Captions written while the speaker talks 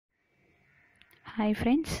Hi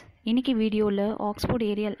friends, இன்றைக்கி வீடியோவில் Oxford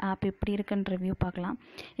Ariel app எப்படி இருக்குன்ற ரிவ்யூ பார்க்கலாம்.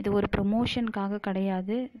 இது ஒரு ப்ரொமோஷனுக்காக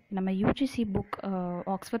கிடையாது. நம்ம யூஜிசி புக்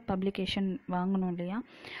ஆக்ஸ்ஃபோர்ட் பப்ளிகேஷன் வாங்கணும் இல்லையா,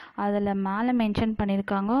 அதில் மேலே மென்ஷன்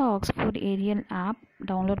பண்ணியிருக்காங்க ஆக்ஸ்ஃபோர்ட் ஏரியல் ஆப்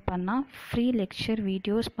டவுன்லோட் பண்ணால் ஃப்ரீ லெக்சர்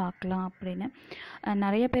வீடியோஸ் பார்க்கலாம் அப்படின்னு.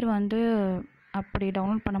 நிறைய பேர் அப்படி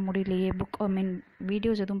டவுன்லோட் பண்ண முடியலையே,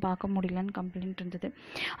 வீடியோஸ் எதுவும் பார்க்க முடியலன்னு கம்ப்ளைண்ட் இருந்தது.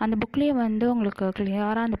 அந்த புக்லேயே உங்களுக்கு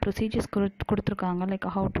கிளியராக அந்த ப்ரொசீஜர்ஸ் கொடுத்துருக்காங்க, like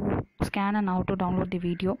how to scan and how to download the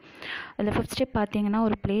video. அதில் ஃபஸ்ட் ஸ்டெப் பார்த்தீங்கன்னா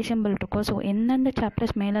ஒரு ப்ளே சிம்பிள் இருக்கும். ஸோ எந்தெந்த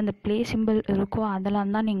சாப்டர்ஸ் மேலே அந்த ப்ளே சிம்பிள் இருக்கோ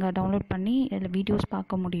அதெல்லாம் தான் நீங்கள் டவுன்லோட் பண்ணி அதில் வீடியோஸ்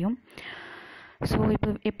பார்க்க முடியும். ஸோ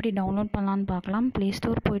இப்போ எப்படி டவுன்லோட் பண்ணலான்னு பார்க்கலாம். ப்ளே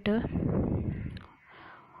ஸ்டோர் போய்ட்டு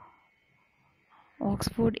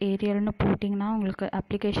ஆக்ஸ்ஃபோர்ட் ஏரியல்னு போட்டிங்கன்னா உங்களுக்கு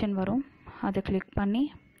அப்ளிகேஷன் வரும். அதை கிளிக் பண்ணி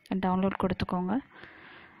டவுன்லோட் கொடுத்துக்கோங்க.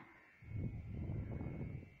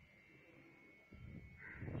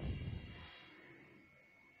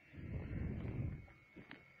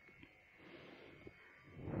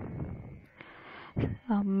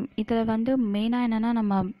 இதில் மெயினாக என்னென்னா,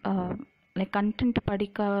 நம்ம லைக் கண்டென்ட்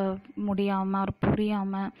படிக்க முடியாமல்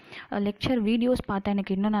புரியாமல் லெக்சர் வீடியோஸ் பார்த்தா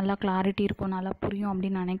எனக்கு இன்னும் நல்லா கிளாரிட்டி இருக்கும், நல்லா புரியும்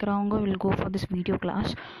அப்படின்னு நினைக்கிறவங்க will go for this video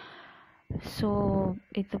class. So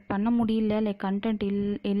இது பண்ண முடியல, லைக் கண்டென்ட்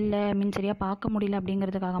இல்லை சரியாக பார்க்க முடியல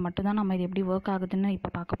அப்படிங்கிறதுக்காக மட்டும்தான் நம்ம இது எப்படி ஒர்க் ஆகுதுன்னு இப்போ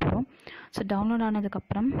பார்க்க போகிறோம். ஸோ டவுன்லோட்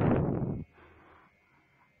ஆனதுக்கப்புறம்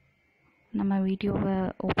நம்ம வீடியோவை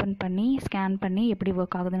ஓப்பன் பண்ணி ஸ்கேன் பண்ணி எப்படி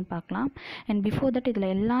ஒர்க் ஆகுதுன்னு பார்க்கலாம். அண்ட் பிஃபோர் தட்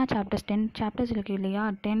இதில் எல்லா சாப்டர்ஸ் 10 சாப்டர்ஸ் இருக்குது இல்லையா,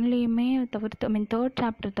 10லேயுமே தவிர்த்து தேர்ட்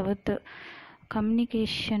சாப்டர் தவிர்த்து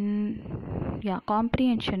கம்யூனிகேஷன்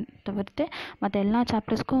காம்ப்ரிஹென்ஷன் தவிர்த்து மற்ற எல்லா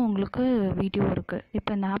சாப்டர்ஸ்க்கும் உங்களுக்கு வீடியோ இருக்குது.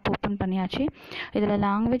 இப்போ இந்த ஆப் ஓப்பன் பண்ணியாச்சு. இதில்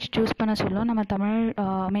லாங்குவேஜ் சூஸ் பண்ண சொல்லும். நம்ம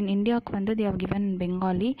தமிழ் இந்தியாவுக்கு they have given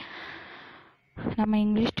பெங்காலி, நம்ம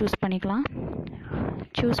இங்கிலீஷ் சூஸ் பண்ணிக்கலாம்.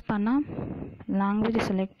 சூஸ் பண்ணால் லாங்குவேஜ்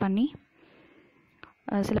செலக்ட் பண்ணி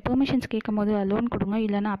சில பெர்மிஷன்ஸ் கேட்கும் போது லோன் கொடுங்க,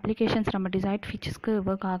 இல்லைன்னா அப்ளிகேஷன்ஸ் நம்ம டிசைர்ட் ஃபீச்சர்ஸ்க்கு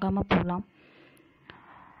ஒர்க் ஆகாமல் போகலாம்.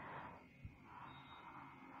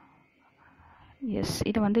 எஸ்,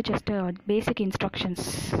 இது ஜஸ்ட் பேசிக் இன்ஸ்ட்ரக்ஷன்ஸ்.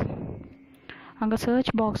 அங்கே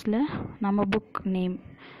சர்ச் பாக்ஸில் நம்ம புக் நேம்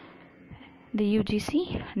தி யூஜிசி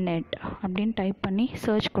நெட் அப்படின்னு டைப் பண்ணி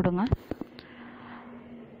சர்ச் கொடுங்க.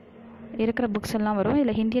 இருக்கிற புக்ஸ் எல்லாம் வரும்.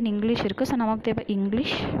 இதில் ஹிந்தி அண்ட் இங்கிலீஷ் இருக்குது. ஸோ நமக்கு தேவை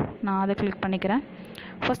இங்கிலீஷ். நான் அதை கிளிக் பண்ணிக்கிறேன்.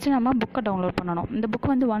 ஃபஸ்ட்டு நம்ம புக்கை டவுன்லோட் பண்ணணும். இந்த புக்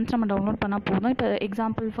ஒன்ஸ் நம்ம டவுன்லோட் பண்ணால் போதும். இப்போ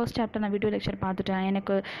எக்ஸாம்பிள் ஃபர்ஸ்ட் சாப்டர் நான் வீடியோ லெக்சர் பார்த்துட்டேன்,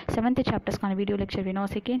 எனக்கு 7th சாப்டர்ஸ்க்கான வீடியோ லெக்சர் வேணும்,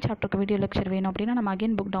 செகண்ட் சாப்டருக்கு வீடியோ லெக்சர் வேணும் அப்படின்னா நம்ம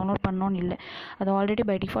அகைன் புக் டவுன்லோட் பண்ணணும்னு இல்லை. அது ஆல்ரெடி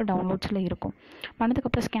பை டிஃபால்ட் டவுன்லோட்ஸில் இருக்கும்.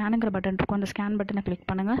 பண்ணதுக்கப்புறம் ஸ்கேனுங்கிற பட்டன் இருக்கும். அந்த ஸ்கேன் பட்டனை கிளிக்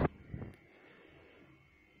பண்ணுங்கள்.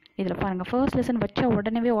 இதில் பாருங்கள், ஃபர்ஸ்ட் லெசன் வச்சா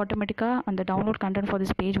உடனே ஆட்டோமேட்டிக்காக அந்த download content for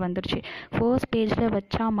this page வந்துருச்சு. ஃபர்ஸ்ட் பேஜில்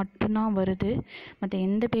வச்சா மட்டும்தான் வருது, மற்ற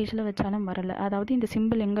எந்த பேஜில் வச்சாலும் வரலை. அதாவது இந்த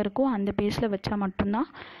சிம்பிள் எங்கே இருக்கோ அந்த பேஜில் வச்சா மட்டும்தான்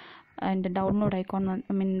இந்த டவுன்லோட் ஐக்கான்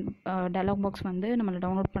டயலாக் பாக்ஸ் நம்மளை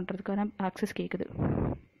டவுன்லோட் பண்ணுறதுக்கான ஆக்சஸ் கேட்குது.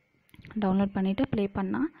 டவுன்லோட் பண்ணிவிட்டு ப்ளே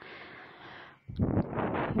பண்ணால்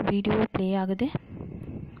வீடியோ ப்ளே ஆகுது.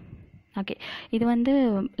 ஓகே, இது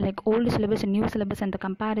like old syllabus new syllabus அந்த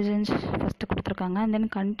கம்பேரிசன்ஸ் ஃபஸ்ட்டு கொடுத்துருக்காங்க. அண்ட் தென்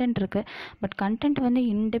கண்டென்ட் இருக்குது. பட் கண்டென்ட்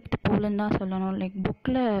இன்டெப்த் போலன்னு தான் சொல்லணும். லைக்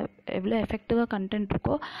புக்கில் எவ்வளோ எஃபெக்டிவாக கண்டென்ட்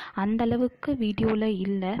இருக்கோ அந்தளவுக்கு வீடியோவில்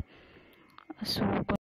இல்லை. ஸோ